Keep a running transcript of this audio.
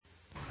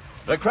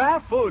The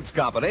Kraft Foods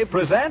Company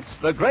presents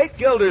The Great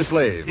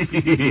Gildersleeve.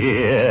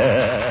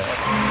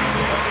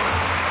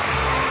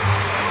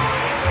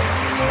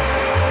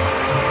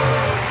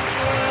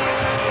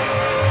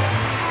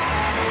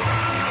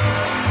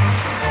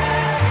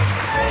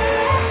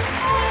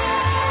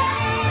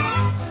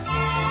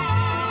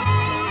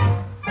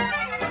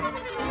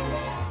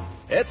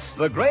 It's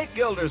The Great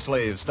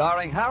Gildersleeve,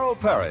 starring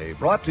Harold Perry,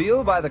 brought to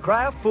you by the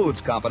Kraft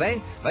Foods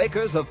Company,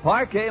 makers of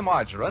Parquet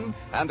Margarine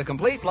and a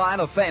complete line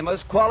of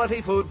famous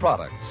quality food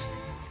products.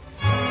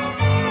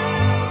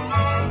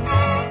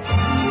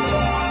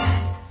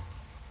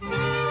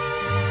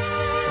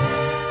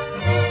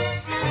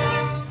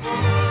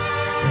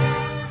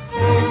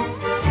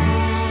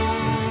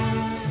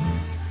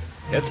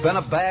 It's been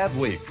a bad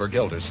week for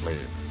Gildersleeve.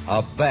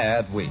 A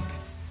bad week.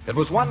 It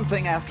was one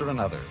thing after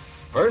another.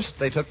 First,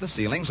 they took the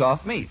ceilings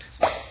off meat.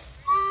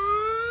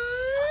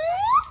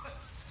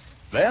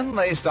 Then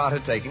they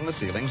started taking the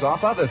ceilings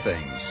off other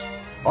things.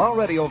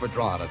 Already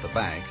overdrawn at the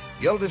bank,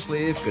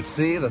 Gildersleeve could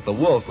see that the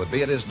wolf would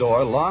be at his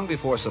door long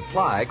before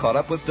supply caught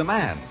up with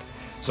demand.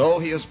 So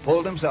he has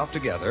pulled himself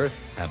together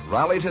and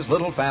rallied his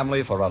little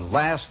family for a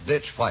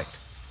last-ditch fight.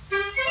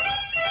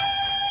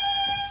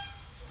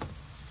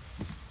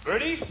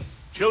 Bertie,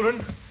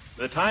 children,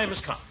 the time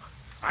has come.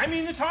 I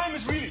mean, the time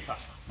has really come.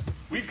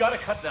 We've got to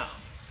cut down.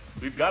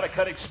 We've got to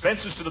cut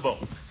expenses to the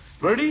bone.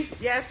 Bertie?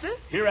 Yes, sir?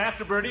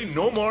 Hereafter, Bertie,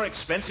 no more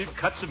expensive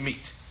cuts of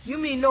meat. You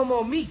mean no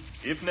more meat?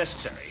 If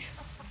necessary.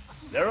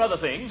 There are other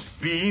things,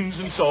 beans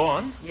and so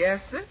on.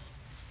 Yes, sir.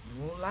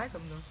 You won't like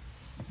them,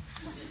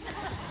 though.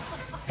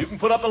 You can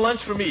put up a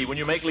lunch for me when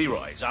you make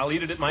Leroy's. I'll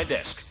eat it at my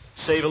desk.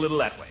 Save a little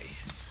that way.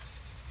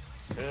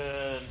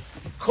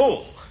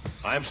 Coal.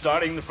 I'm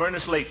starting the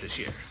furnace late this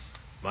year.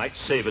 Might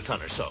save a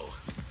ton or so.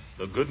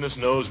 Though goodness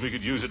knows we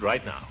could use it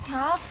right now.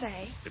 I'll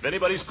say. If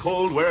anybody's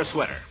cold, wear a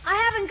sweater. I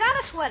haven't got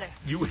a sweater.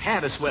 You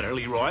had a sweater,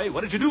 Leroy.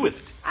 What did you do with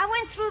it? I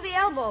went through the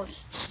elbows.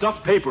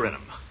 Stuffed paper in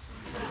them.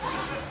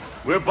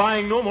 We're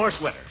buying no more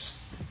sweaters.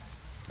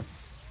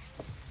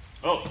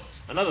 Oh,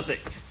 another thing.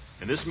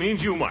 And this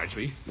means you,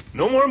 Marjorie.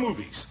 No more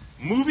movies.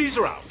 Movies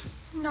are out.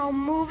 No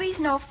movies,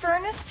 no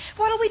furnace.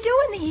 What'll we do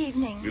in the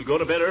evening? We'll go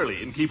to bed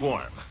early and keep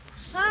warm.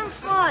 Some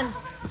fun.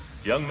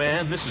 Young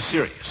man, this is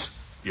serious.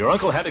 Your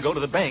uncle had to go to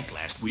the bank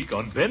last week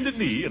on bended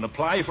knee and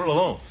apply for a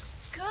loan.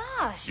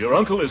 Gosh. Your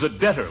uncle is a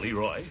debtor,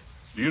 Leroy.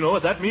 Do you know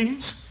what that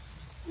means?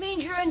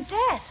 Means you're in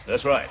debt.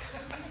 That's right.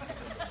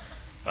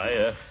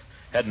 I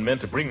hadn't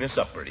meant to bring this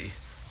up, Bertie.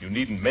 You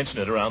needn't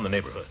mention it around the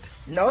neighborhood.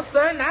 No,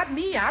 sir, not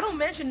me. I don't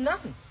mention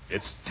nothing.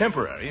 It's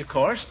temporary, of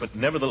course, but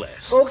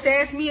nevertheless. Folks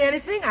ask me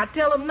anything, I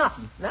tell them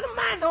nothing. Let them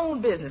mind their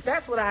own business.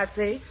 That's what I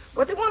say.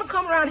 What they want to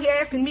come around here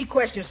asking me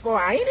questions for,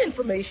 I ain't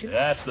information.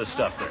 That's the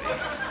stuff, Bertie.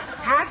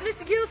 How's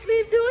Mr.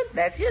 Gilsleeve doing?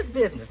 That's his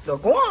business. So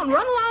go on,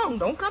 run along.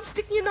 Don't come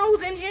sticking your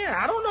nose in here.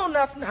 I don't know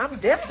nothing. I'm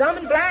deaf, dumb,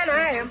 and blind,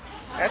 I am.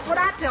 That's what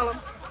I tell them.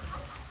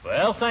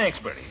 Well, thanks,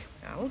 Bertie.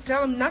 I don't tell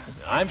them nothing.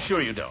 I'm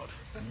sure you don't.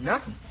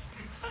 Nothing.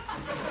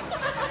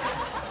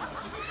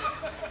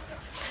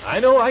 I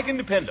know I can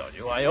depend on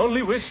you. I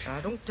only wish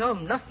I don't tell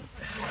them nothing.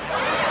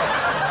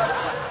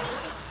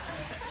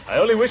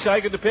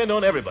 I could depend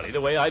on everybody the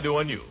way I do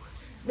on you.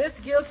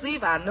 Mr.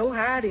 Gilsleeve, I know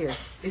how it is.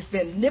 It's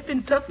been nip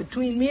and tuck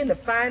between me and the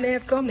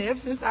finance company ever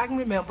since I can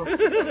remember.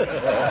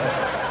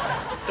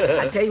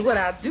 I tell you what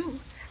I'll do.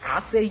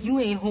 I'll say you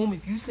ain't home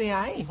if you say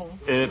I ain't home.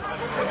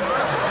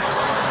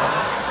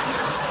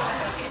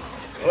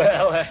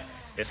 Well,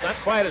 it's not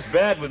quite as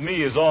bad with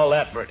me as all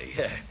that, Bertie.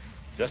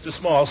 Just a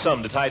small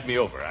sum to tide me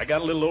over. I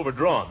got a little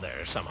overdrawn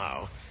there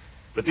somehow.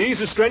 But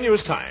these are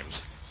strenuous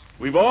times.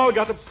 We've all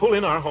got to pull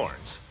in our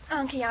horns.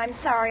 Unky, I'm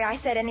sorry I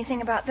said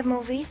anything about the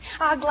movies.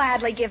 I'll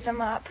gladly give them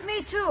up.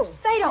 Me too.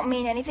 They don't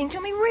mean anything to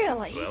me,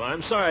 really. Well,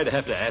 I'm sorry to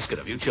have to ask it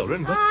of you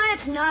children, but... Oh,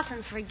 it's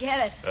nothing.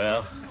 Forget it.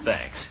 Well,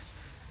 thanks.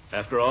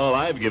 After all,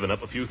 I've given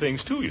up a few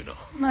things, too, you know.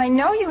 I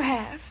know you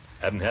have.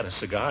 Haven't had a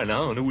cigar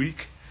now in a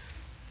week.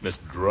 It's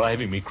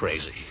driving me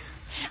crazy.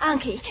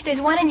 Unky, there's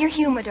one in your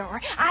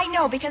humidor. I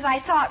know because I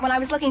saw it when I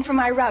was looking for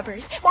my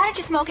rubbers. Why don't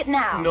you smoke it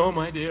now? No,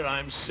 my dear,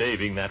 I'm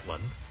saving that one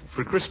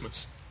for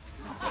Christmas.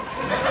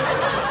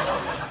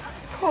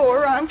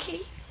 Poor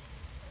Unky.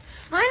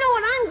 I know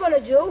what I'm going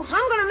to do.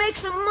 I'm going to make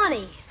some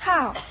money.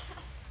 How?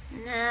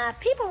 Nah,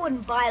 people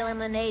wouldn't buy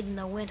lemonade in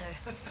the winter.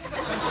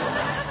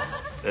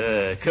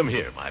 Come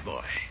here, my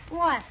boy.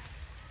 What?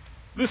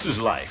 This is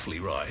life,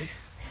 Leroy.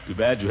 Too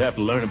bad you have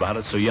to learn about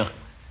it so young.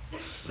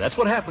 That's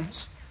what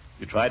happens.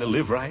 You try to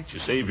live right, you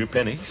save your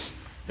pennies,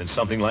 and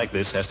something like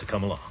this has to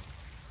come along.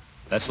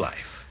 That's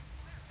life.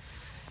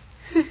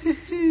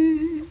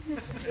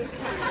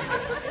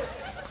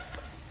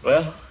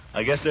 Well,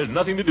 I guess there's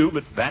nothing to do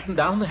but batten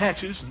down the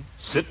hatches and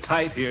sit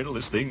tight here till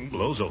this thing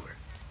blows over.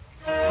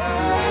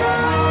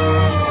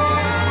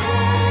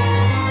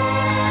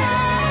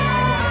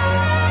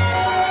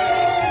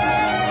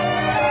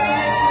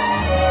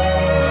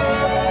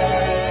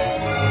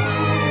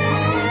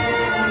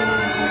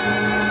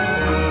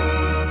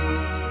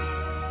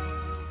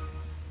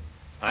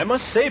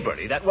 must say,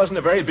 Bertie, that wasn't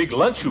a very big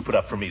lunch you put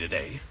up for me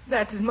today.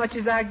 That's as much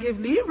as I give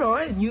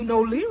Leroy, and you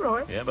know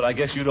Leroy. Yeah, but I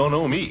guess you don't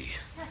know me.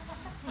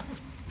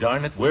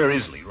 Darn it, where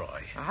is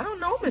Leroy? I don't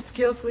know, Mr.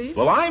 Gillsleeve.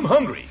 Well, I'm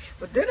hungry.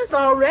 But dinner's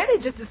all ready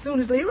just as soon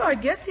as Leroy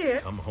gets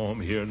here. Come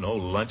home here, no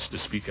lunch to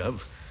speak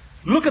of.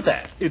 Look at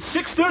that. It's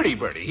 6:30,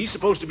 Bertie. He's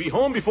supposed to be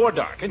home before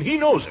dark, and he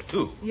knows it,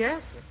 too.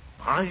 Yes, sir.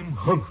 I'm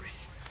hungry.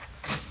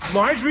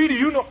 Marjorie, do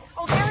you know...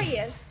 Oh, there he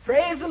is.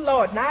 Praise the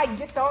Lord. Now I can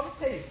get on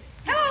the table.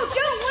 Hello,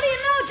 Joe. What do you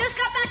know? Just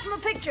got back from a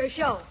picture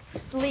show.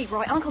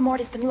 Leroy, Uncle Mort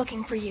has been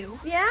looking for you.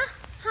 Yeah?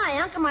 Hi,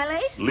 Uncle. Am I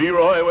late?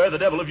 Leroy, where the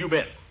devil have you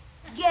been?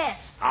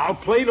 Guess. I'll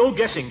play no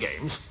guessing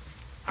games.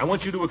 I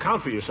want you to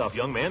account for yourself,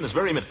 young man, this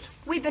very minute.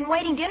 We've been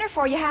waiting dinner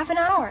for you half an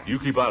hour. You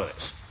keep out of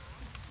this.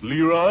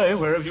 Leroy,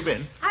 where have you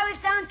been? I was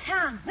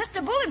downtown.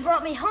 Mr. Bullard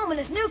brought me home in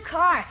his new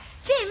car.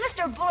 Gee,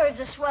 Mr. Bullard's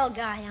a swell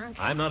guy, Unc.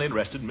 I'm not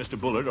interested in Mr.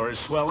 Bullard or his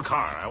swell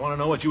car. I want to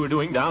know what you were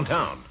doing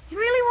downtown. You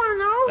really want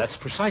to know? That's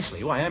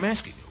precisely why I'm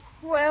asking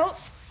you. Well,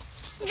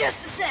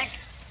 just a sec.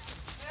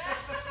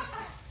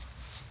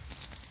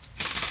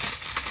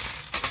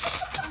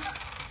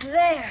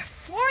 There,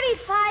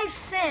 45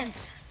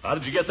 cents. How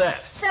did you get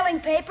that? Selling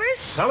papers.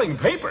 Selling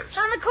papers?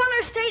 On the corner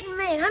of State and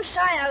Main. I'm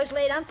sorry I was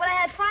late, Unc, but I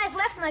had 5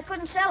 left and I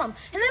couldn't sell them.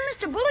 And then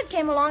Mr. Bullard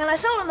came along and I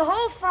sold him the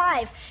whole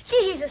 5.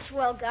 Gee, he's a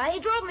swell guy. He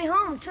drove me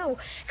home, too.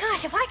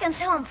 Gosh, if I can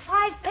sell him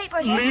 5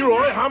 papers...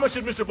 Leroy, how much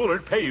did Mr.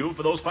 Bullard pay you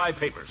for those 5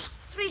 papers?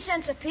 3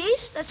 cents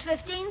apiece. That's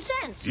 15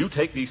 cents. You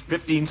take these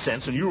 15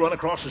 cents and you run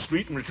across the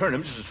street and return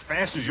them just as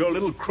fast as your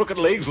little crooked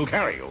legs will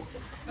carry you.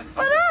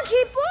 But, Unc,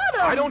 he bought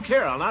them. I don't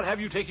care. I'll not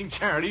have you taking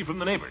charity from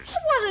the neighbors. It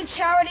wasn't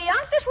charity,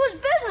 Unc. This was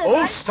business.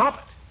 Oh, stop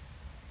it.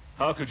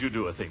 How could you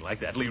do a thing like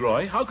that,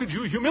 Leroy? How could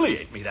you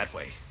humiliate me that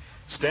way?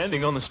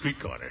 Standing on the street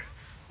corner,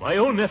 my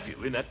own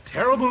nephew in that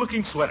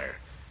terrible-looking sweater,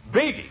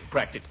 begging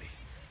practically.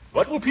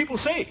 What will people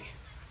say?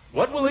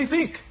 What will they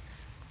think?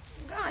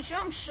 Gosh,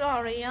 I'm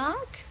sorry,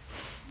 Unc.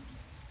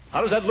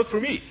 How does that look for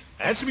me?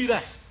 Answer me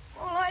that.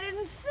 Well, I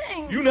didn't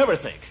think. You never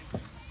think.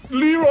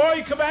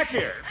 Leroy, come back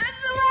here.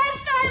 That's the last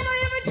time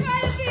I ever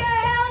tried to be a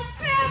help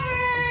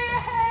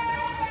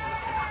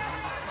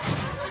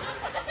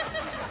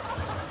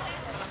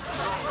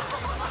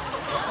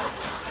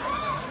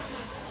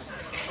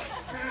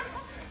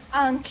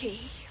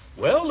Unky.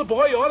 Well, the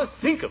boy ought to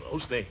think of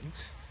those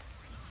things.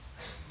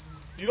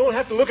 You don't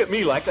have to look at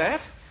me like that.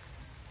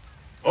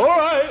 All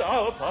right,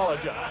 I'll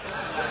apologize.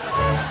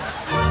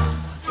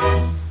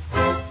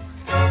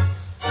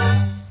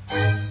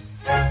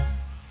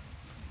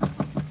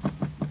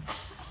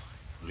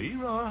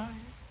 Leroy.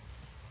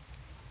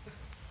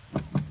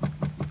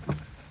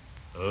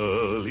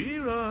 Oh,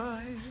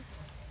 Leroy.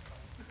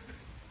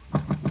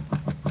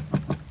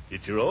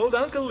 It's your old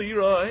Uncle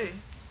Leroy.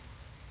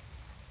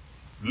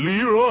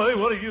 Leroy,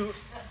 what are you...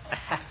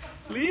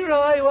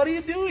 Leroy, what are you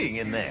doing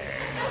in there?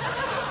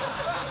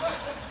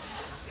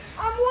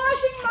 I'm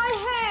washing my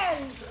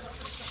hands.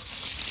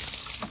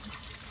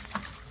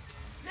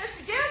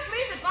 Mr.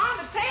 Gillsleeve, it's on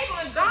the table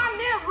and darn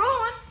near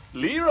ruined.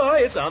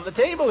 Leroy, it's on the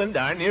table and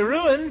darn near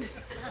ruined.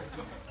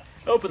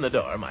 Open the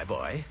door, my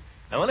boy.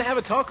 I want to have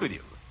a talk with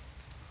you.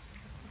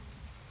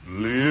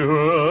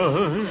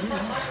 Leroy.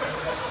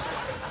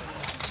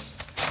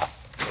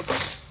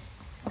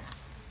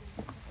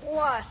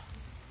 What?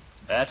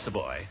 That's the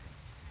boy.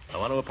 I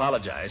want to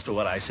apologize for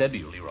what I said to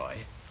you, Leroy.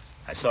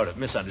 I sort of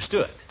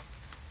misunderstood.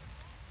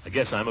 I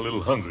guess I'm a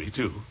little hungry,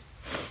 too.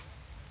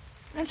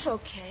 That's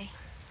okay.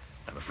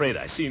 I'm afraid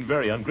I seem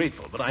very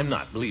ungrateful, but I'm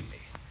not, believe me.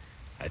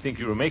 I think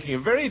you were making a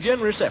very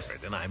generous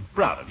effort, and I'm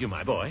proud of you,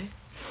 my boy.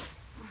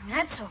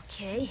 That's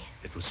okay.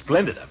 It was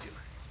splendid of you.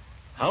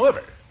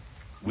 However,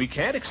 we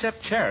can't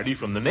accept charity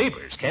from the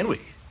neighbors, can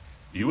we?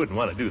 You wouldn't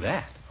want to do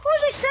that.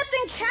 Who's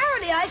accepting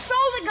charity? I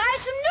sold the guy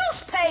some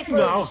newspapers.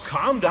 Now,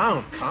 calm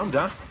down, calm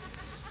down.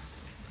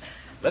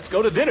 Let's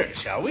go to dinner,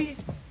 shall we?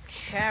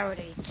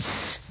 Charity.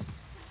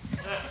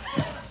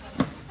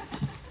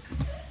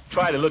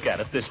 Try to look at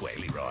it this way,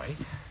 Leroy.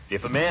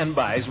 If a man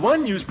buys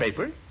one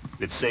newspaper,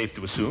 it's safe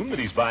to assume that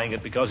he's buying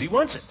it because he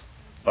wants it.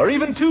 Or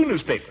even 2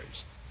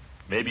 newspapers.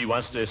 Maybe he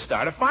wants to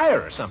start a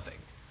fire or something.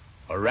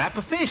 Or wrap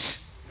a fish.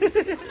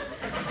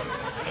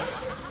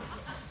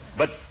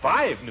 But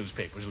 5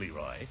 newspapers,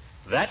 Leroy,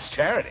 that's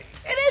charity.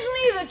 It isn't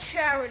either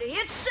charity.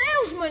 It's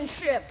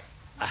salesmanship.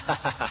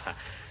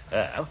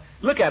 Well,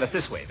 look at it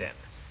this way, then.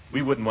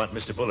 We wouldn't want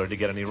Mr. Bullard to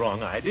get any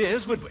wrong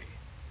ideas, would we?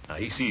 Now,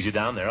 he sees you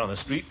down there on the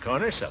street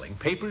corner selling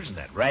papers in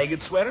that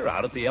ragged sweater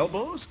out at the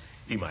elbows.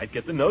 He might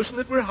get the notion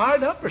that we're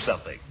hard up or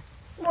something.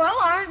 Well,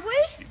 aren't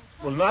we?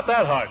 Well, not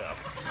that hard up.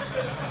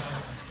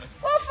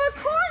 Well, for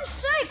corn's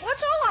sake,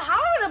 what's all the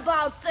hollering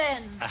about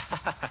then?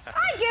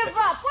 I give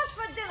up. What's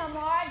for dinner,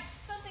 Marge?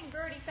 Something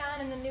Bertie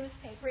found in the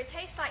newspaper. It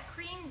tastes like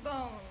creamed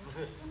bones.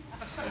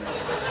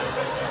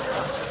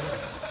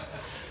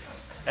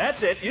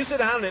 That's it. You sit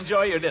down and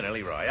enjoy your dinner,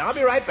 Leroy. I'll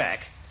be right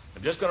back.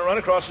 I'm just going to run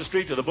across the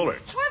street to the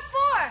Bullards. What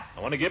for? I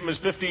want to give him his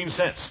 15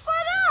 cents. But,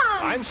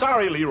 I'm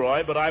sorry,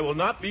 Leroy, but I will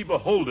not be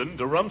beholden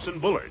to Rumson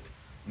Bullard.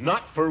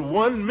 Not for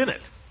 1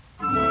 minute.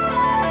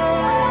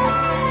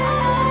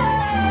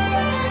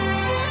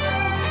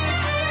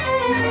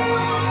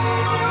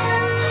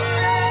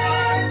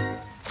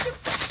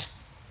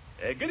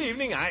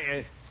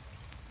 evening.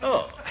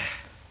 Oh,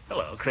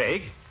 hello,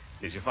 Craig.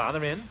 Is your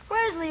father in?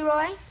 Where's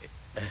Leroy?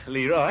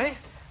 Leroy?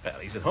 Well,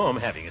 he's at home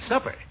having his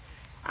supper.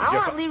 I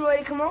want Leroy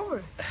to come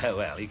over.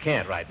 Well, he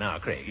can't right now,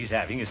 Craig. He's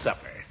having his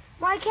supper.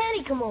 Why can't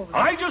he come over?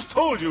 I just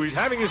told you he's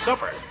having his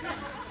supper.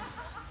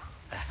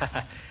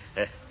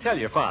 Tell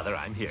your father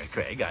I'm here,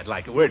 Craig. I'd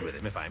like a word with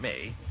him, if I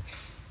may.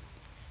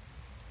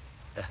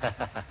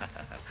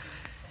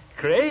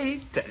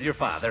 Craig, tell your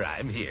father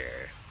I'm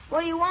here.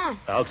 What do you want?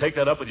 I'll take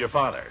that up with your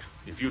father,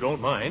 if you don't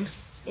mind.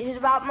 Is it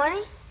about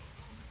money?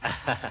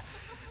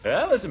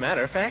 Well, as a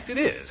matter of fact, it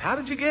is. How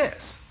did you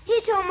guess? He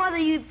told Mother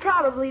you'd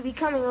probably be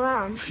coming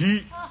around.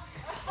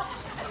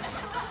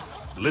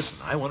 Listen,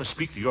 I want to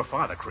speak to your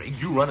father, Craig.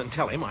 You run and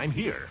tell him I'm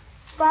here.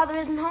 Father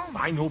isn't home.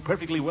 I know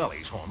perfectly well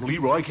he's home.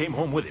 Leroy came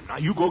home with him. Now,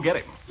 you go get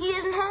him. He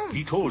isn't home.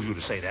 He told you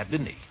to say that,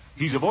 didn't he?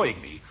 He's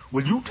avoiding me.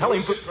 Will you tell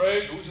him... Who's it,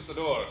 Craig? Who's at the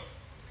door?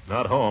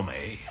 Not home,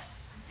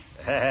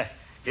 eh?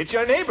 It's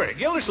your neighbor,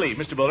 Gildersleeve,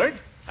 Mr. Bullard.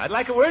 I'd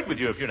like a word with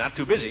you if you're not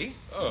too busy.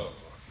 Oh,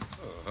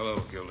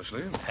 hello,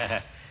 Gildersleeve.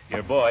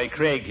 Your boy,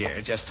 Craig,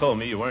 here, just told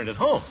me you weren't at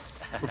home.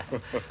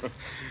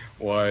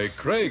 Why,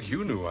 Craig,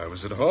 you knew I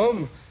was at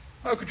home.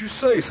 How could you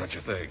say such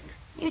a thing?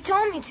 You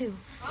told me to.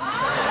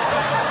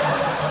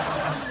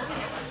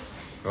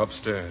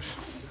 Upstairs.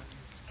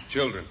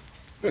 Children.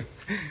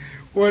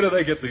 Where do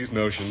they get these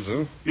notions,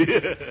 huh?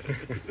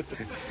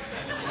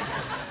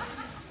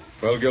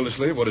 Well,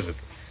 Gildersleeve, what is it?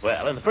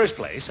 Well, in the first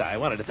place, I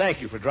wanted to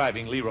thank you for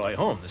driving Leroy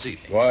home this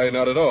evening. Why,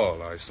 not at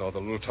all. I saw the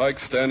little tyke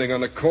standing on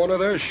the corner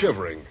there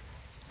shivering.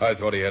 I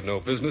thought he had no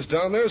business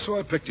down there, so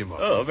I picked him up.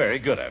 Oh, very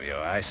good of you.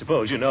 I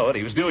suppose you know what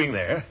he was doing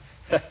there.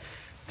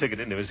 Took it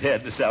into his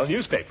head to sell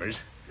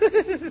newspapers.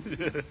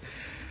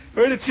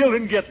 Where do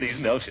children get these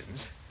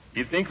notions?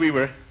 You'd think we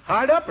were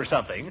hard up or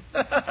something.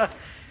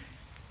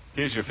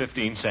 Here's your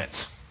 15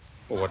 cents.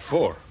 Well, what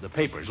for? The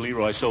papers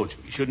Leroy sold you.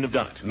 You shouldn't have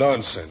done it.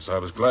 Nonsense. I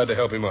was glad to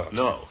help him out.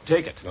 No,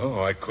 take it.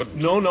 No, I couldn't.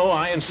 No,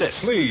 I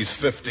insist. Please,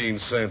 15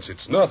 cents.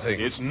 It's nothing.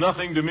 It's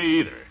nothing to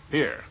me either.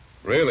 Here.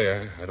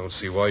 Really, I don't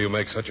see why you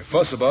make such a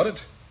fuss about it.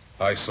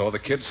 I saw the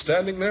kid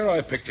standing there.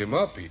 I picked him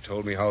up. He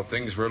told me how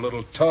things were a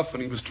little tough,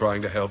 and he was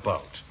trying to help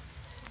out.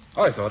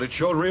 I thought it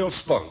showed real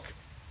spunk.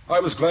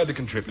 I was glad to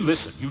contribute.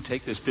 Listen, you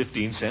take this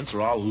 15 cents,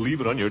 or I'll leave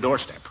it on your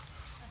doorstep.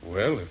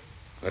 Well, if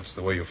that's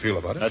the way you feel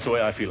about it. That's the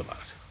way I feel about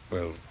it.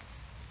 Well,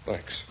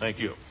 thanks. Thank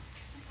you.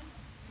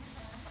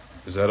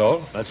 Is that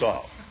all? That's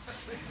all.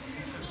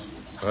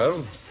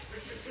 Well,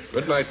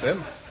 good night,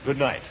 then. Good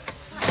night.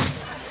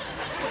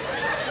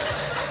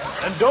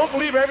 And don't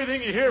believe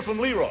everything you hear from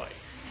Leroy.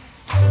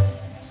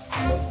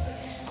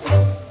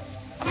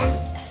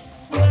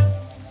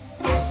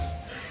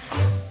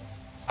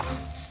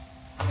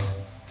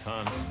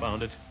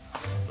 Confound it.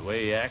 The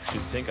way he acts,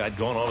 you'd think I'd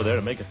gone over there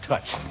to make a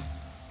touch.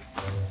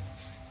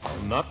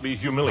 I'll not be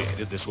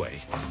humiliated this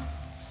way.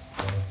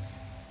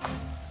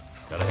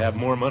 Gotta have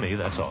more money,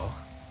 that's all.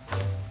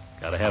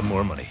 Gotta have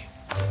more money.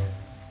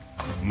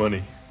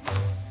 Money.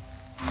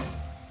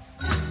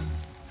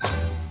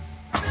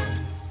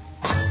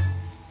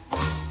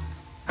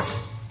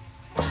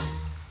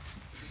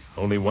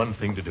 Only one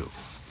thing to do.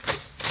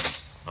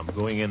 I'm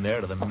going in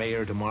there to the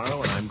mayor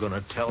tomorrow, and I'm going to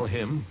tell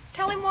him...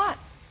 Tell him what?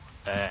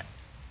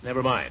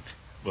 Never mind.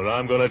 But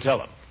I'm going to tell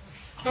him.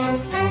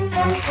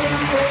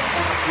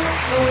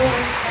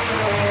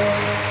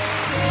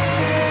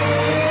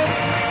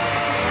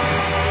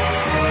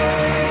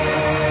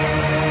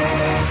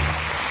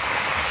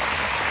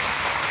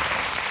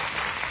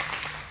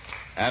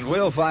 And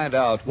we'll find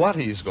out what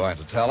he's going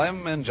to tell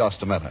him in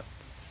just a minute.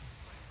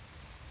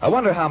 I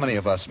wonder how many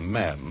of us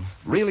men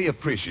really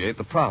appreciate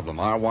the problem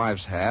our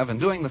wives have in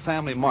doing the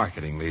family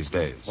marketing these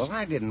days. Well,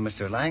 I didn't,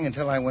 Mr. Lang,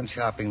 until I went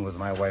shopping with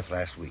my wife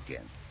last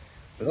weekend.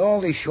 With all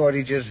these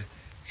shortages,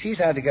 she's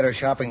had to get her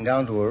shopping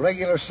down to a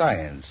regular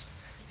science.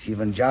 She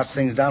even jots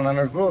things down on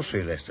her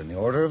grocery list in the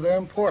order of their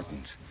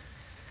importance.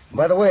 And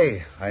by the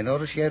way, I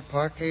noticed she had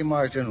Parquet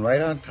margarine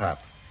right on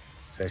top.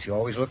 Says she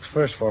always looks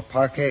first for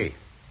Parquet.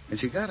 And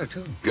she got it,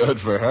 too. Good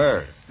for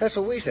her. That's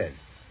what we said.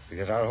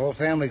 Because our whole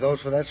family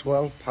goes for that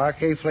swell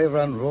Parquet flavor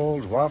on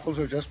rolls, waffles,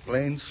 or just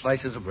plain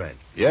slices of bread.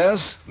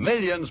 Yes,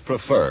 millions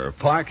prefer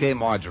Parquet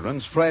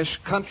Margarine's fresh,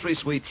 country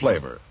sweet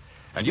flavor.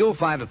 And you'll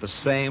find it the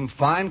same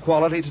fine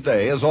quality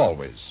today as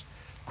always.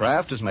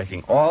 Kraft is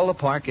making all the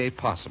Parquet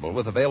possible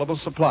with available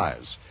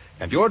supplies.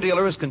 And your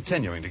dealer is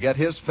continuing to get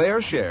his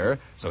fair share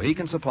so he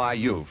can supply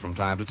you from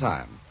time to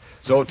time.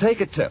 So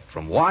take a tip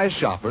from wise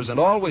shoppers and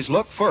always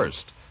look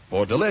first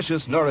for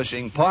delicious,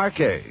 nourishing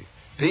Parquet.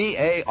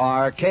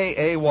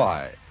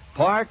 Parkay.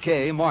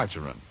 Parquet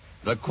margarine.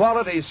 The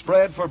quality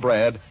spread for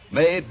bread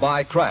made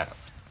by Kraft.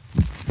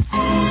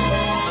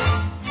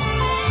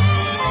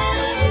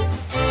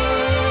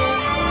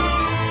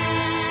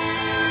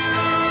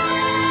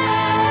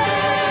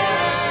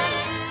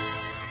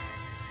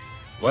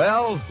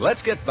 Well,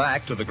 let's get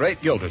back to the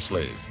great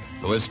Gildersleeve,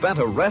 who has spent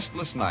a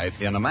restless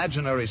night in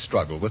imaginary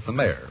struggle with the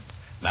mayor.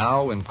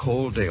 Now, in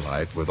cold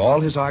daylight, with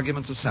all his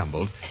arguments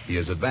assembled, he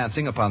is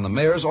advancing upon the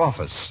mayor's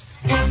office.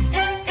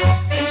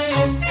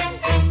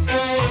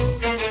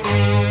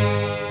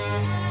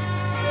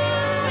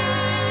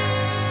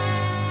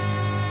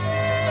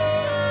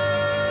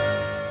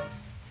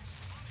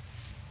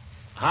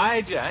 Hi,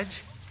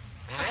 Judge.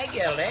 Hi,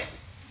 Gildy.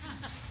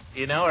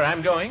 You know where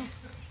I'm going?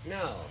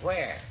 No,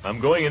 where? I'm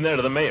going in there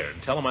to the mayor and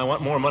tell him I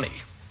want more money.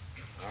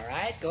 All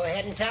right, go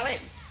ahead and tell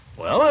him.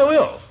 Well, I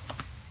will.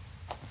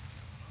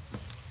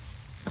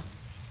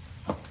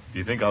 Do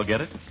you think I'll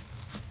get it?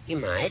 You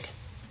might.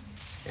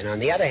 And on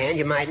the other hand,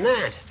 you might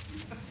not.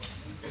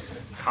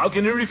 How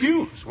can you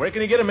refuse? Where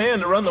can you get a man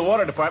to run the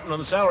water department on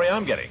the salary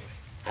I'm getting?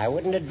 I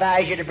wouldn't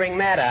advise you to bring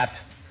that up.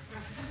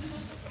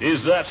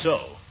 Is that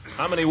so?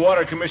 How many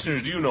water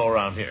commissioners do you know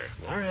around here?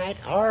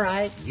 All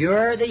right.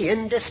 You're the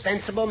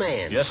indispensable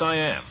man. Yes, I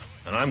am.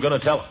 And I'm going to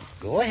tell him.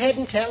 Go ahead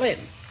and tell him.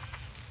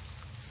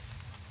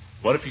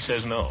 What if he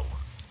says no?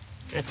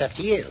 That's up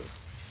to you.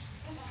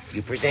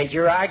 You present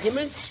your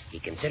arguments, he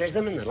considers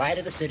them in the light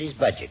of the city's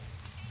budget.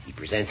 He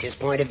presents his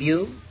point of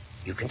view,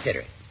 you consider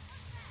it.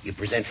 You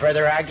present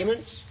further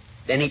arguments,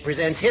 then he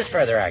presents his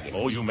further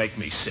arguments. Oh, you make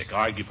me sick.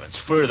 Arguments,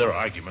 further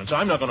arguments.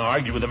 I'm not going to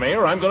argue with the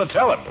mayor. I'm going to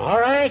tell him. All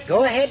right,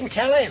 go ahead and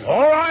tell him.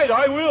 All right,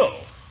 I will.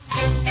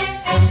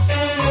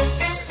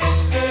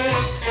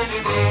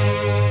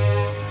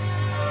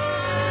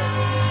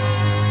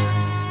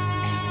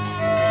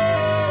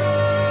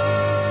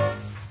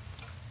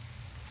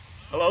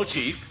 Hello,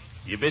 Chief.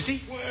 You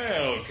busy?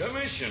 Well,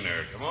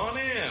 Commissioner, come on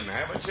in.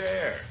 Have a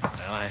chair.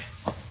 Well, I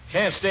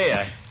can't stay.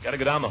 I got to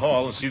go down the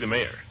hall and see the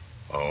mayor.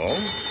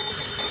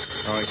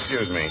 Oh,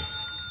 excuse me.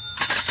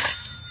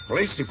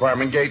 Police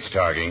department gate's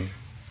talking.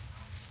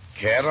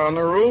 Cat on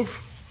the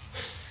roof?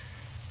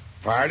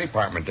 Fire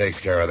department takes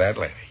care of that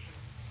lady.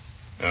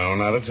 No,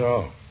 not at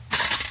all.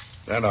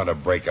 That ought to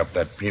break up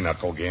that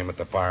pinochle game at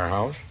the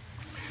firehouse.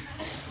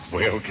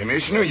 Well,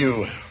 Commissioner,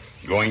 you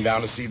going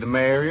down to see the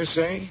mayor, you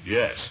say?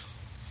 Yes.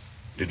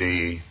 Did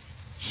he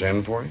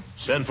send for you?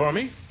 Send for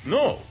me?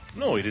 No,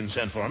 he didn't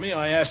send for me.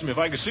 I asked him if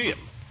I could see him.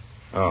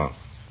 Oh.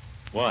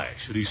 Why?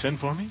 Should he send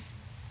for me?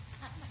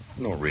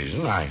 No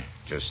reason. I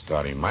just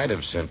thought he might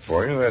have sent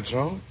for you, that's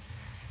all.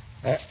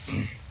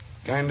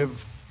 Kind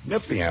of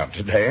nippy out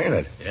today, ain't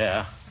it?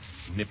 Yeah,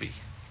 nippy.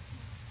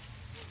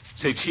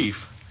 Say,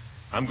 Chief,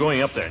 I'm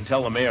going up there and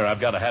tell the mayor I've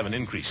got to have an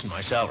increase in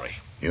my salary.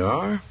 You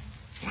are?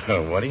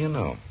 Well, what do you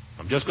know?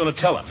 I'm just going to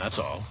tell him, that's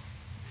all.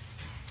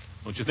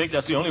 Don't you think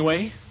that's the only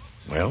way?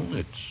 Well,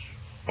 it's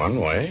one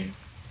way.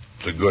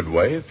 It's a good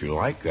way if you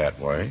like that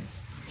way.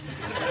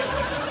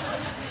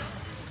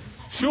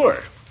 Sure.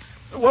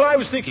 Well, I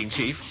was thinking,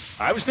 Chief.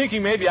 I was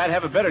thinking maybe I'd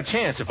have a better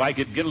chance if I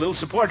could get a little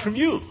support from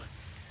you.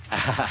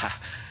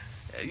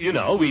 You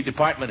know, we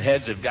department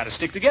heads have got to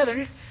stick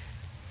together.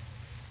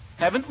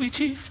 Haven't we,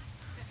 Chief?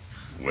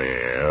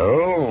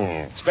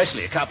 Well...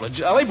 Especially a couple of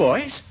jolly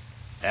boys.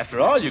 After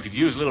all, you could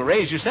use a little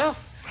raise yourself.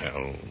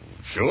 Well,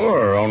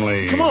 sure,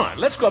 only... Come on,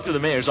 let's go up to the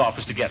mayor's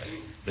office together.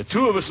 The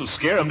two of us will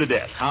scare him to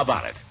death. How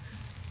about it?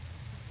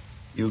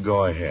 You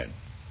go ahead.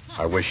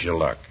 I wish you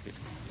luck.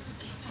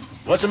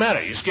 What's the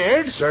matter? You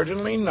scared?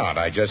 Certainly not.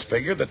 I just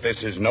figured that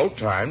this is no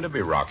time to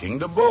be rocking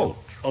the boat.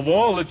 Of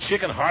all the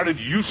chicken-hearted,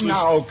 useless...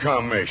 Now,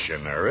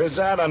 Commissioner, is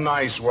that a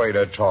nice way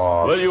to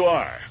talk? Well, you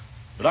are.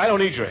 But I don't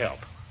need your help.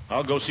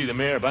 I'll go see the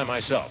mayor by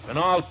myself, and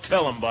I'll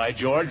tell him, by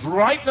George,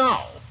 right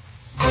now.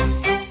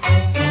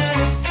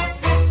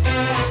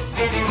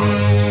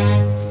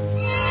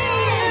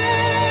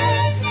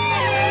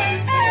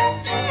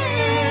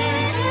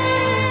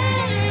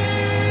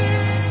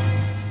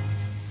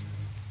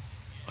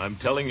 I'm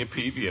telling you,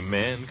 Peavy, a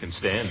man can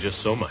stand just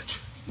so much.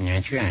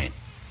 That's right.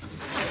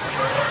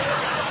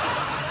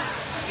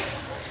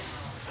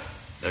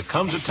 There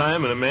comes a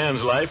time in a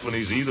man's life when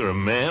he's either a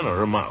man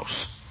or a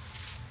mouse.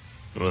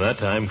 And when that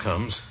time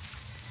comes,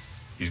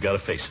 he's got to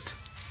face it.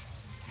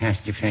 Has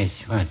to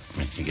face what,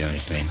 Mr.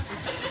 Gildersleeve?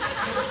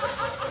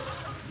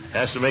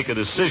 Has to make a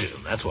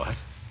decision, that's what.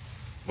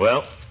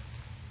 Well,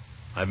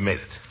 I've made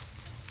it.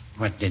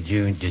 What did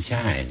you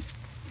decide?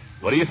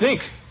 What do you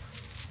think?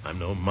 I'm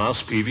no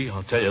mouse, Peavy,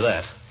 I'll tell you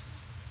that.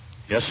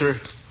 Yes,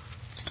 sir,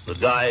 the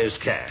die is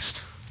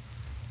cast.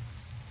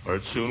 Or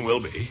it soon will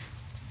be.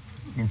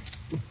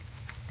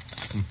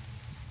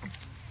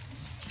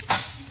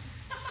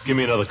 Give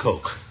me another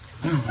Coke.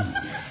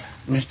 Oh,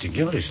 Mr.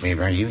 Gildersleeve,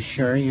 are you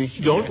sure you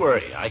should? Don't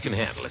worry, I can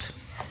handle it.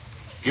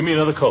 Give me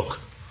another Coke.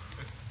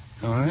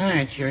 All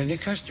right, you're the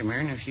customer,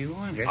 and if you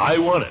want it... I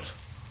want it.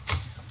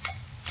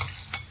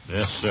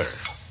 Yes, sir.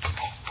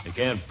 You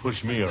can't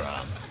push me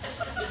around.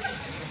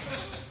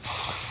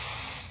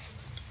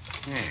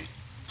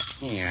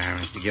 Here you are,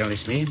 Mr.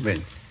 Gildersleeve, but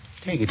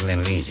take it a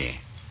little easy.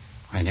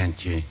 Why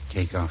don't you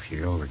take off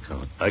your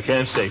overcoat? I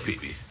can't stay,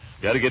 Peavy.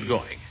 Got to get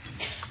going.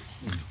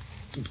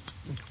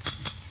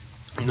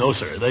 No,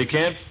 sir, they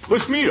can't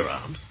push me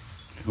around.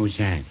 Who's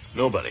that?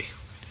 Nobody.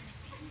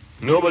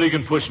 Nobody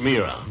can push me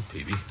around,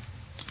 Peavy.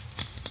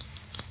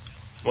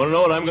 Want to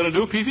know what I'm going to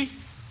do, Peavy?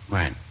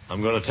 What?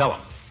 I'm going to tell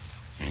him.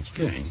 That's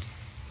good.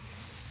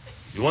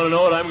 You want to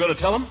know what I'm going to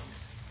tell him?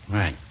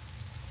 What?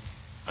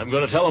 I'm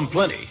going to tell him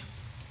plenty.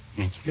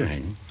 That's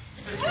good.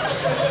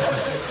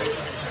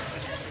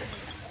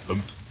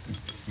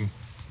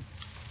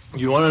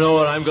 You want to know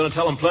what I'm going to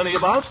tell him plenty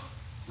about?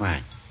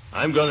 What?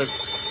 I'm going to...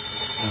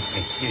 Oh,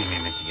 excuse me,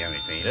 Mr.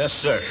 Gildersleeve. Yes,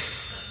 sir.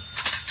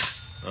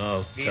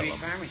 I'll tell Peavy him.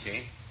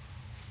 Pharmacy.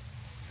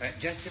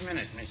 Just a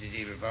minute, Mrs.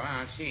 Everbaugh.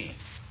 I'll see.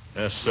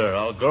 Yes, sir.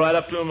 I'll go right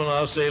up to him and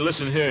I'll say,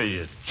 listen here,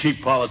 you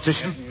cheap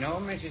politician. No,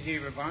 Mrs.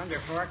 Everbaugh. The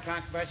 4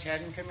 o'clock bus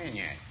hasn't come in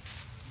yet.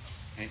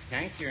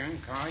 Thank you,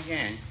 and call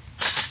again.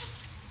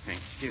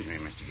 Excuse me,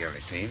 Mr.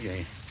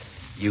 Gildersleeve.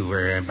 You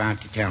were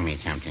about to tell me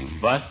something.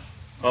 What?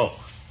 Oh.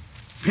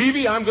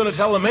 Peavy, I'm going to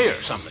tell the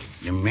mayor something.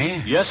 The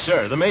mayor? Yes,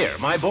 sir, the mayor.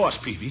 My boss,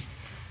 Peavy.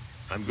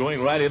 I'm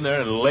going right in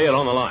there and lay it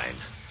on the line.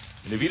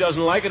 And if he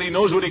doesn't like it, he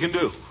knows what he can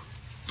do.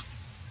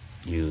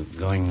 You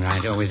going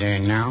right over there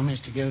now,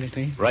 Mr.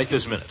 Gildersleeve? Right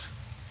this minute.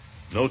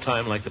 No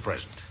time like the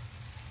present.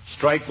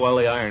 Strike while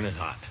the iron is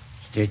hot.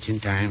 Stitch in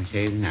time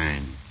saves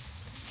 9.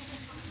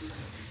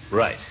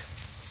 Right.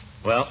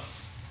 Well,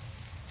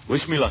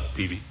 wish me luck,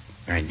 Peavy.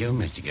 I do,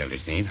 Mr.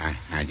 Gildersleeve.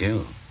 I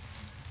do.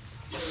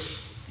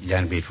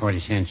 That'll be 40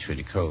 cents for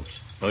the Coke.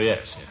 Oh,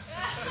 yes.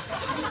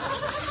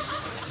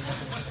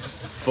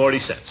 40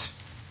 cents.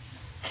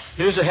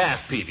 Here's a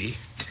half, Peavy.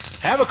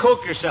 Have a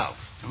Coke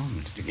yourself. Oh,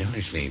 Mr.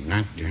 Gildersleeve,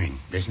 not during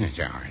business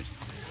hours.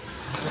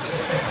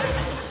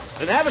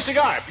 Then have a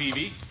cigar,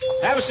 Peavy.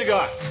 Have a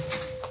cigar.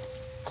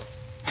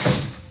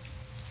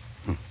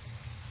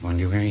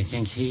 Wonder where he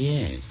thinks he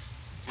is.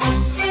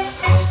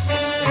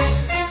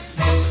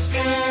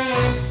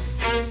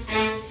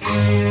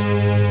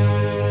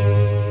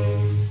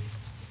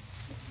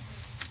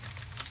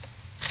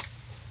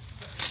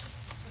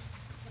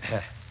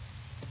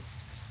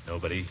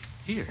 Nobody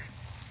here.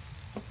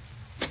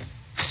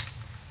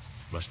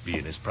 Must be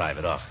in his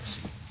private office.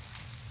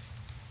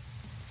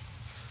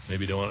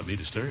 Maybe don't want to be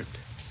disturbed.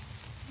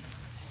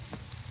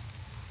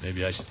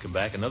 Maybe I should come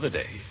back another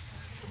day.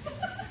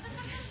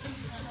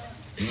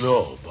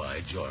 No,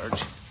 by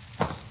George.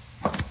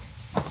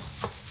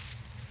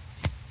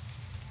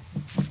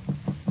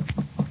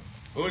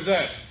 Who's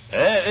that?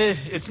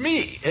 It's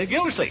me,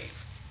 Gildersleeve.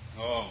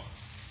 Oh.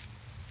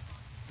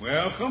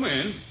 Well, come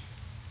in.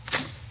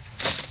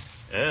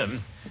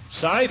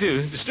 Sorry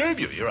to disturb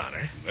you, Your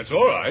Honor. That's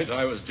all right.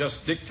 I was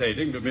just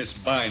dictating to Miss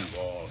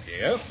Bindwall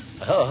here.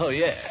 Oh,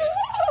 yes.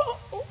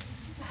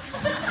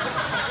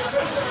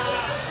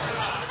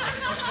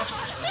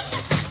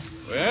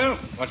 Well,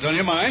 what's on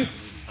your mind?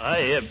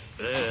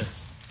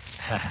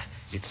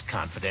 It's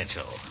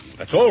confidential.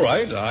 That's all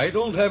right. I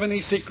don't have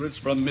any secrets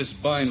from Miss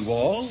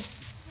Bindwall.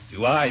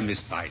 Do I,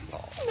 Miss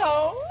Bindwall?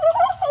 No.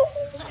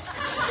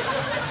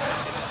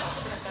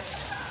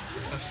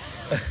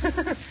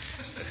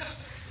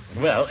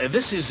 Well,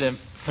 this is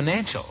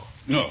financial.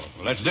 No,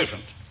 well, that's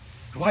different.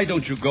 Why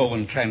don't you go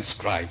and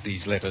transcribe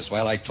these letters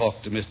while I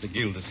talk to Mr.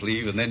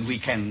 Gildersleeve, and then we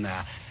can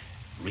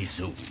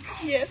resume.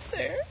 Yes,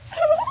 sir.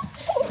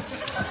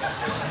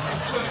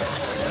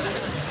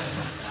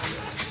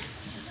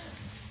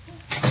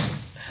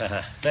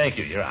 Thank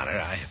you, Your Honor.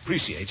 I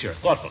appreciate your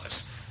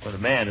thoughtfulness when a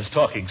man is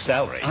talking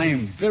salary.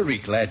 I'm very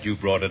glad you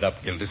brought it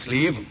up,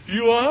 Gildersleeve.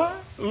 You are?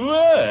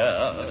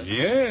 Well...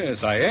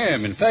 Yes, I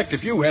am. In fact,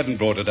 if you hadn't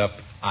brought it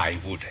up, I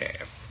would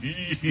have.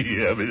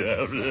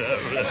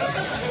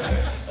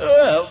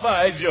 Well,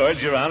 by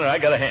George, Your Honor, I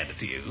gotta hand it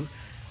to you.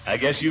 I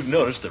guess you've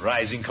noticed the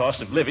rising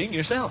cost of living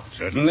yourself.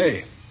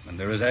 Certainly. And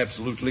there is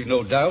absolutely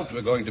no doubt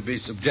we're going to be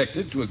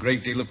subjected to a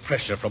great deal of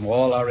pressure from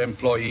all our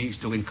employees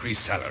to increase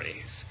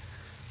salaries.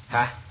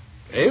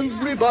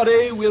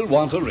 Everybody will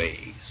want a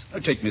raise. Now,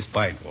 take Miss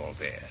Bindwall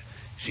there.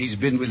 She's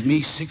been with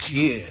me 6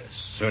 years.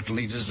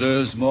 Certainly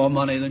deserves more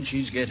money than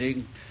she's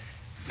getting.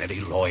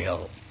 Very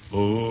loyal.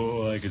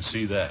 Oh, I can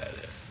see that.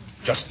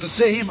 Just the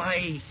same,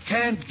 I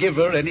can't give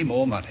her any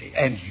more money.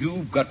 And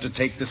you've got to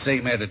take the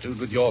same attitude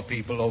with your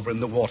people over in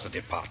the water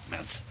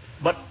department.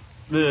 But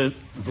the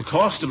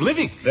cost of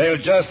living... They'll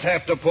just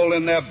have to pull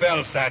in their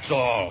belts, that's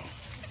all.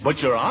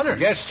 But, Your Honor...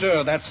 Yes,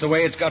 sir, that's the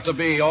way it's got to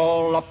be,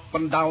 all up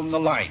and down the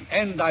line.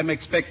 And I'm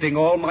expecting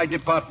all my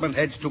department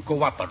heads to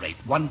cooperate,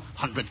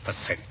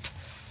 100%.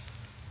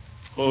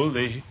 Oh,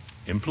 the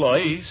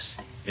employees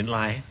in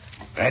line?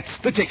 That's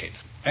the ticket.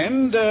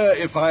 And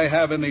if I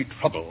have any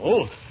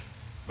trouble...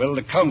 Well,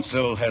 the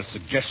council has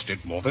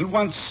suggested more than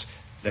once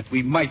that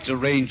we might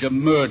arrange a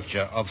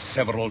merger of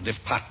several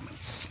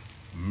departments.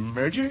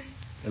 Merger?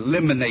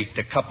 Eliminate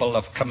a couple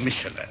of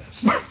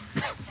commissioners.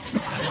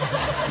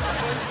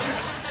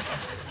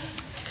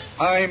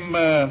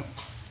 I'm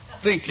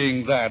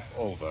thinking that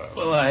over.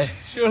 Well, I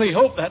surely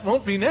hope that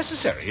won't be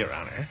necessary, Your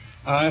Honor.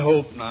 I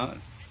hope not.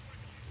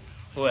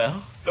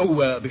 Well?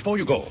 Oh, before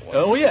you go.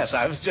 Oh, yes,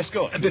 I was just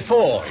going.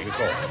 Before you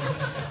go.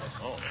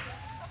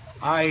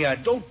 I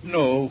don't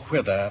know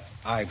whether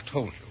I've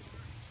told you.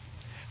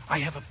 I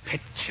have a pet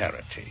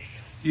charity.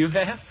 You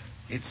have?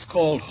 It's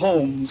called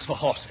Homes for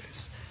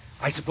Horses.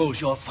 I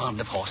suppose you're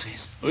fond of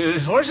horses.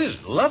 Horses?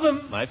 Love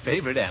them. My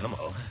favorite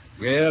animal.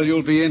 Well,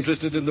 you'll be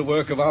interested in the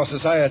work of our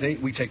society.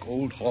 We take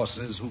old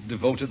horses who've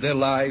devoted their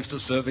lives to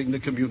serving the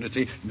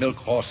community, milk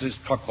horses,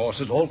 truck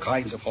horses, all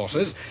kinds of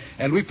horses,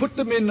 and we put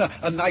them in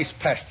a nice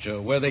pasture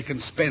where they can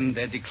spend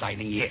their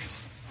declining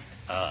years.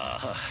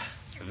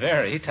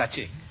 Very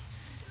touching.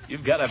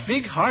 You've got a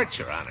big heart,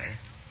 Your Honor.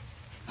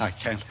 I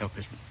can't help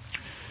it.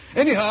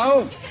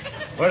 Anyhow,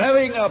 we're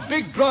having a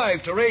big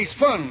drive to raise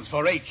funds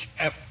for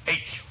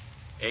HFH.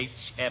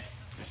 HF.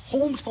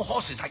 Homes for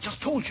Horses, I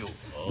just told you.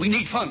 Oh. We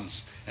need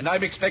funds, and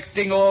I'm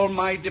expecting all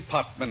my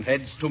department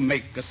heads to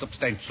make a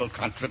substantial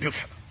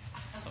contribution.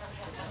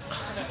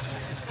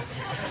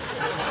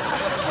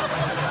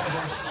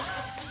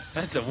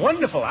 That's a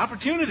wonderful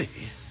opportunity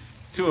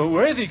to a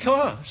worthy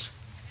cause.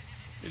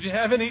 Did you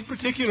have any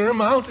particular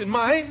amount in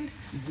mind?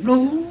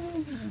 No.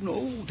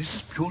 This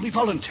is purely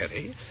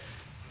voluntary.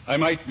 I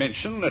might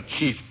mention that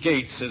Chief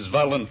Gates has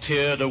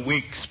volunteered a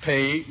week's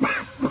pay.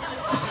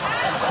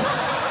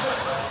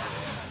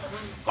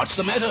 What's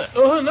the matter?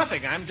 Oh,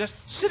 nothing. I'm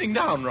just sitting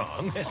down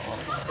wrong.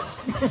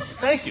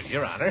 Thank you,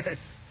 Your Honor.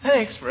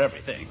 Thanks for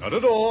everything. Not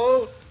at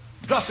all.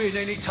 Drop in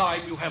any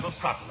time you have a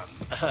problem.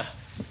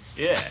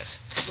 Yes.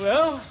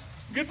 Well,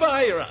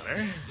 goodbye, Your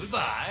Honor.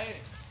 Goodbye.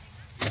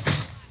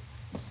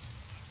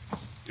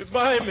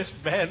 Goodbye, Miss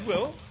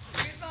Badwill.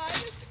 Goodbye,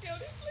 Mr.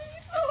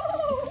 Gildersleeve.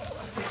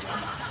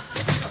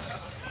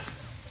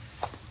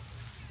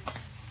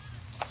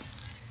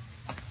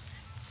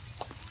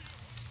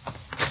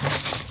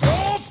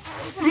 Oh.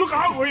 Look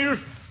out where you're...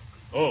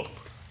 Oh,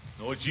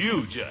 no, it's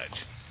you,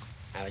 Judge.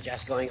 I was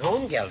just going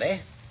home, Gildy.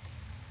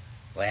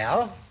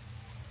 Well,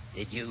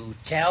 did you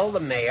tell the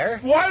mayor?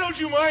 Why don't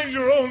you mind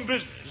your own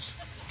business?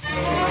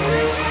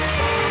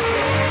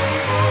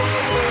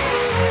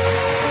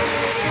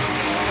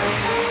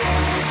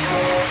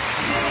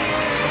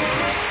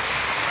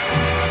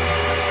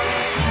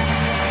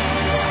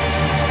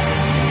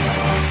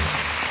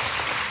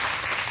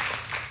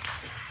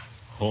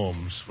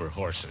 Homes for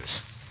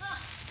horses.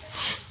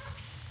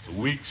 A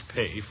week's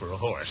pay for a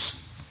horse.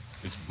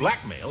 It's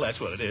blackmail,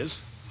 that's what it is.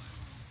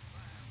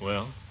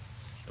 Well,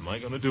 am I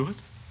going to do it?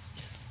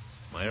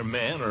 Am I a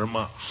man or a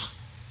mouse?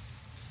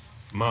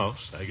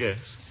 Mouse, I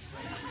guess.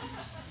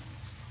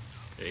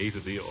 Pay to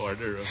the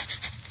order of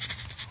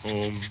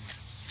Home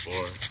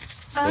for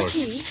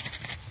Horses. Unky,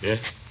 Yes?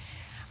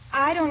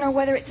 I don't know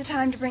whether it's the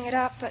time to bring it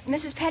up, but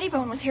Mrs.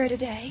 Pettibone was here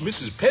today.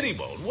 Mrs.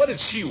 Pettibone? What did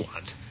she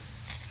want?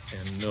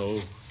 And no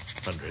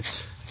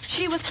hundreds.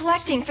 She was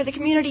collecting for the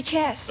community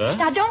chest. Huh?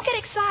 Now, don't get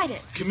excited.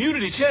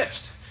 Community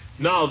chest.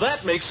 Now,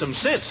 that makes some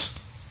sense.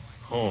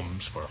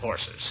 Homes for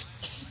horses.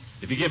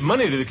 If you give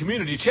money to the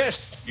community chest,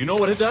 you know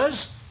what it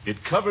does?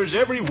 It covers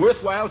every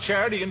worthwhile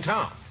charity in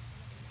town.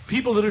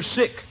 People that are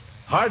sick,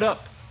 hard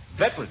up,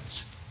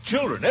 veterans,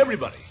 children,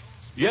 everybody.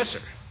 Yes,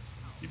 sir.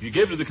 If you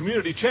give to the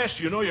community chest,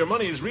 you know your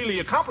money is really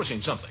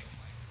accomplishing something.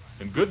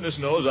 And goodness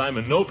knows I'm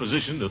in no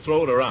position to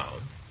throw it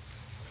around.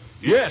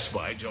 Yes,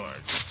 by George.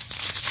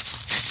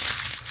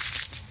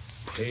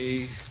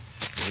 Pay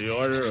to the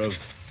order of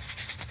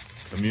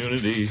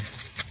community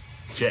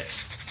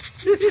chest.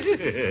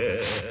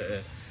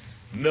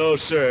 No,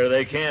 sir,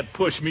 they can't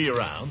push me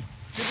around.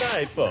 Good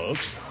night,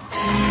 folks.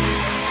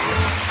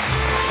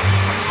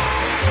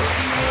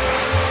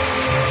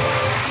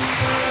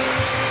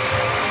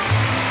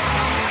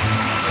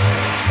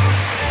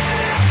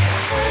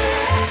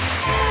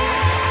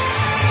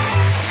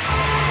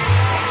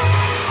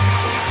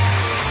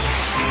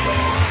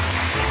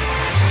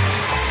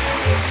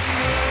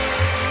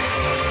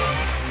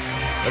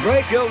 The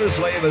Great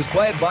Gildersleeve is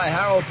played by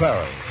Harold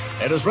Perry.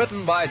 It is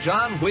written by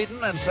John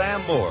Wheaton and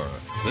Sam Moore.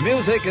 The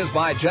music is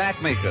by Jack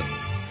Meakin.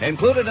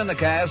 Included in the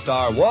cast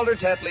are Walter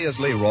Tetley as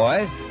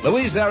Leroy,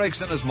 Louise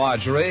Erickson as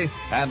Marjorie,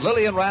 and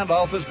Lillian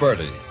Randolph as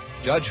Bertie.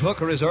 Judge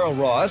Hooker is Earl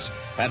Ross,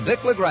 and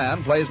Dick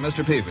LeGrand plays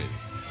Mr. Peavy.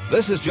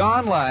 This is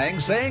John Lang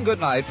saying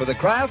goodnight for the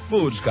Kraft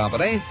Foods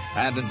Company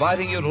and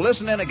inviting you to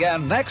listen in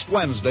again next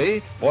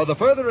Wednesday for the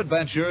further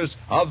adventures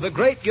of the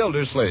Great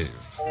Gildersleeve.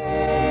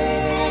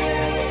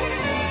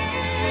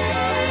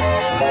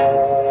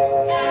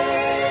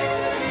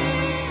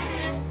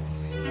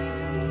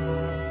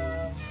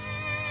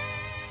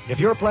 If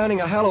you're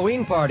planning a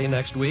Halloween party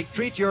next week,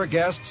 treat your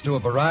guests to a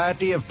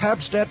variety of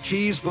Pabst-ett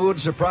cheese food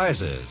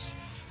surprises.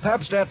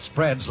 Pabst-ett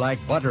spreads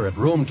like butter at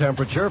room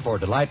temperature for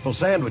delightful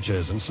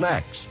sandwiches and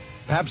snacks.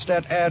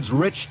 Pabst-ett adds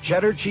rich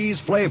cheddar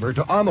cheese flavor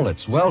to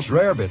omelets, Welsh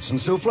rarebits, and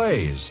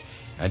soufflés.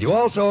 And you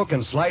also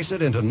can slice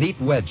it into neat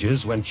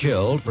wedges when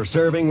chilled for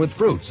serving with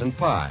fruits and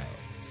pie.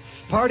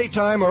 Party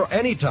time or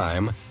any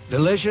time,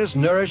 delicious,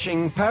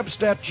 nourishing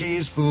Pabst-ett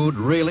cheese food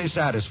really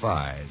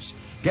satisfies.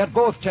 Get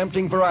both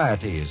tempting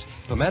varieties,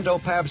 pimento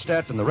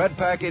Pabst-ett in the red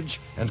package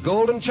and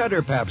golden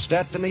cheddar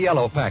Pabst-ett in the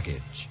yellow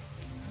package.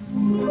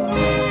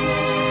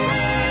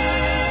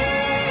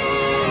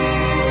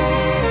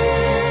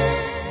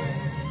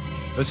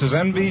 This is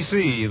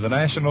NBC, the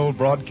national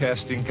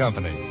broadcasting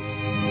company.